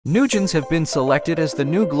NewJeans have been selected as the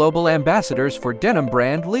new global ambassadors for denim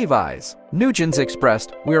brand Levi's. NewJeans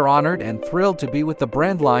expressed, "We're honored and thrilled to be with the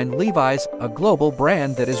brand line Levi's, a global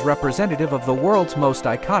brand that is representative of the world's most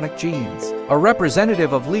iconic jeans." A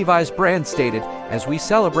representative of Levi's brand stated, "As we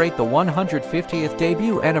celebrate the 150th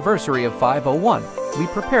debut anniversary of 501, we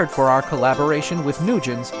prepared for our collaboration with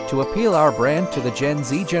NewJeans to appeal our brand to the Gen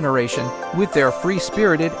Z generation with their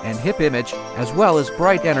free-spirited and hip image, as well as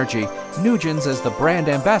bright energy. NewJeans as the brand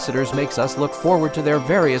ambassadors makes us look forward to their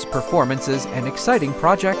various performances and exciting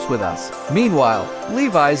projects with us." Meanwhile,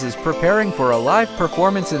 Levi's is preparing for a live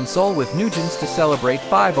performance in Seoul with NewJeans to celebrate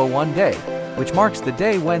 501 Day, which marks the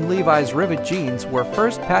day when Levi's rivet jeans were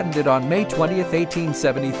first patented on May 20,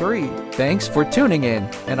 1873. Thanks for tuning in,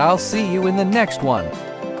 and I'll see you in the next one.